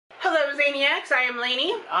Zaniacs. I am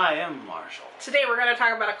Laney. I am Marshall. Today we're going to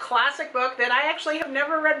talk about a classic book that I actually have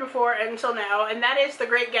never read before until now, and that is The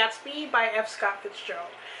Great Gatsby by F. Scott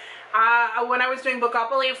Fitzgerald. When I was doing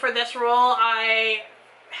Bookopoly for this role, I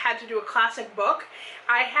had to do a classic book.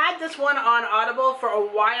 I had this one on Audible for a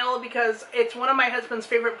while because it's one of my husband's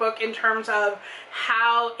favorite book in terms of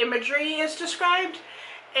how imagery is described.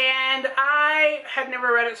 And I had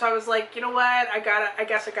never read it, so I was like, you know what, I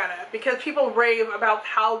guess I gotta, because people rave about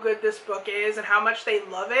how good this book is and how much they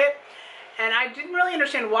love it, and I didn't really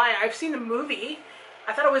understand why. I've seen the movie,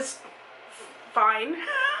 I thought it was fine,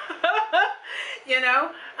 you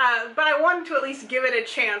know, but I wanted to at least give it a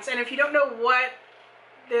chance. And if you don't know what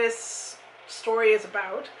this story is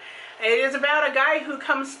about, it is about a guy who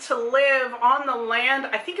comes to live on the land,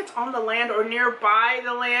 I think it's on the land or nearby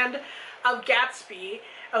the land of Gatsby,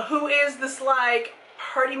 who is this like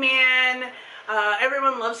party man,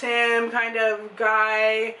 everyone loves him kind of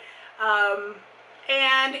guy,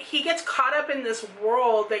 and he gets caught up in this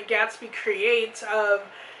world that Gatsby creates of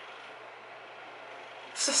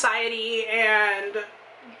society and,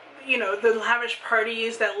 you know, the lavish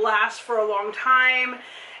parties that last for a long time.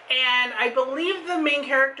 And I believe the main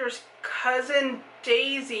character's cousin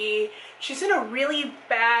Daisy, she's in a really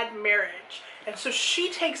bad marriage, and so she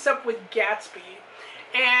takes up with Gatsby,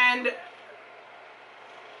 and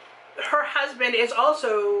her husband is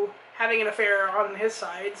also having an affair on his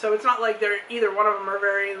side, so it's not like they're either one of them are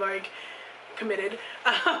very like committed,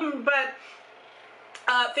 but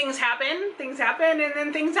things happen, and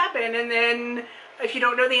then things happen, and then if you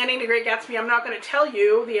don't know the ending to Great Gatsby, I'm not going to tell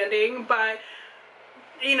you the ending, but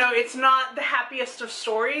you know, it's not the happiest of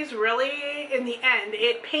stories really in the end.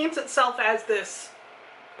 It paints itself as this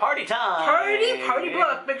party time! Party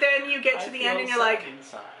book, but then you get to the end and you're like,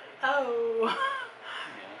 inside. Oh.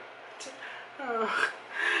 Yeah. Oh.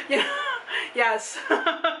 Yeah. Yes.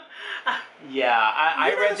 Yeah,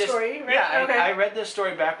 I read this story, right? Yeah, okay. I read this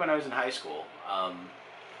story back when I was in high school.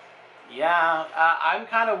 Yeah, I'm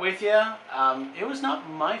kind of with you. It was not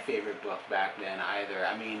my favorite book back then either.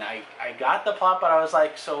 I mean, I got the plot, but I was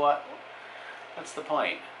like, so what? What's the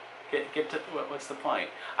point? Get to what's the point?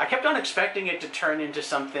 I kept on expecting it to turn into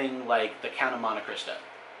something like The Count of Monte Cristo.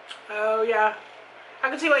 Oh yeah, I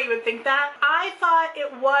can see why you would think that. I thought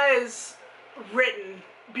it was written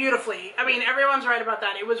beautifully. I mean, everyone's right about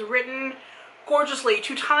that. It was written gorgeously,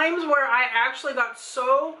 to times where I actually got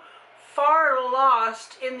so far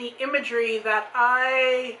lost in the imagery that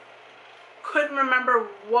I couldn't remember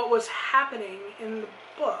what was happening in the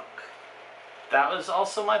book. That was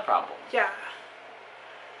also my problem. Yeah.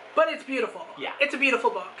 But it's beautiful. Yeah. It's a beautiful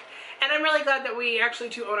book. And I'm really glad that we actually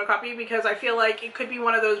do own a copy, because I feel like it could be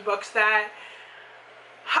one of those books that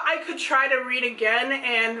I could try to read again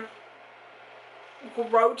and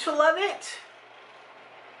grow to love it.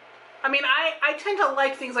 I mean, I tend to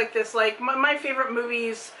like things like this. Like, my favorite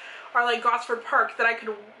movies are like Gosford Park, that I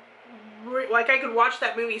could watch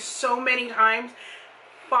that movie so many times,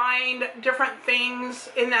 find different things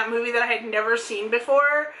in that movie that I had never seen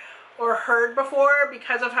before or heard before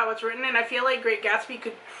because of how it's written. And I feel like Great Gatsby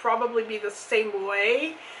could probably be the same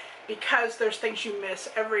way, because there's things you miss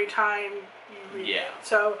every time you read it.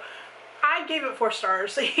 So I gave it 4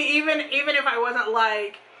 stars, even if I wasn't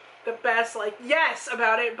like the best like yes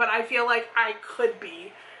about it, but I feel like I could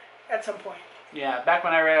be at some point. Yeah, back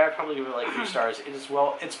when I read it, I'd probably give it like 3 stars.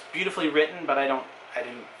 It's beautifully written, but I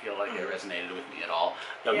didn't feel like it resonated with me at all.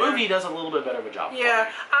 The movie does a little bit better of a job. Yeah,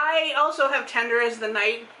 I also have Tender as the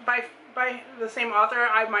Night by the same author.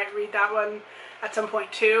 I might read that one at some point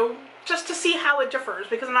too, just to see how it differs,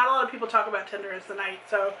 because not a lot of people talk about Tender as the Night.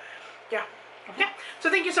 So, yeah. Okay. Yeah. So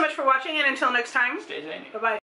thank you so much for watching, and until next time. Stay zany. Bye-bye.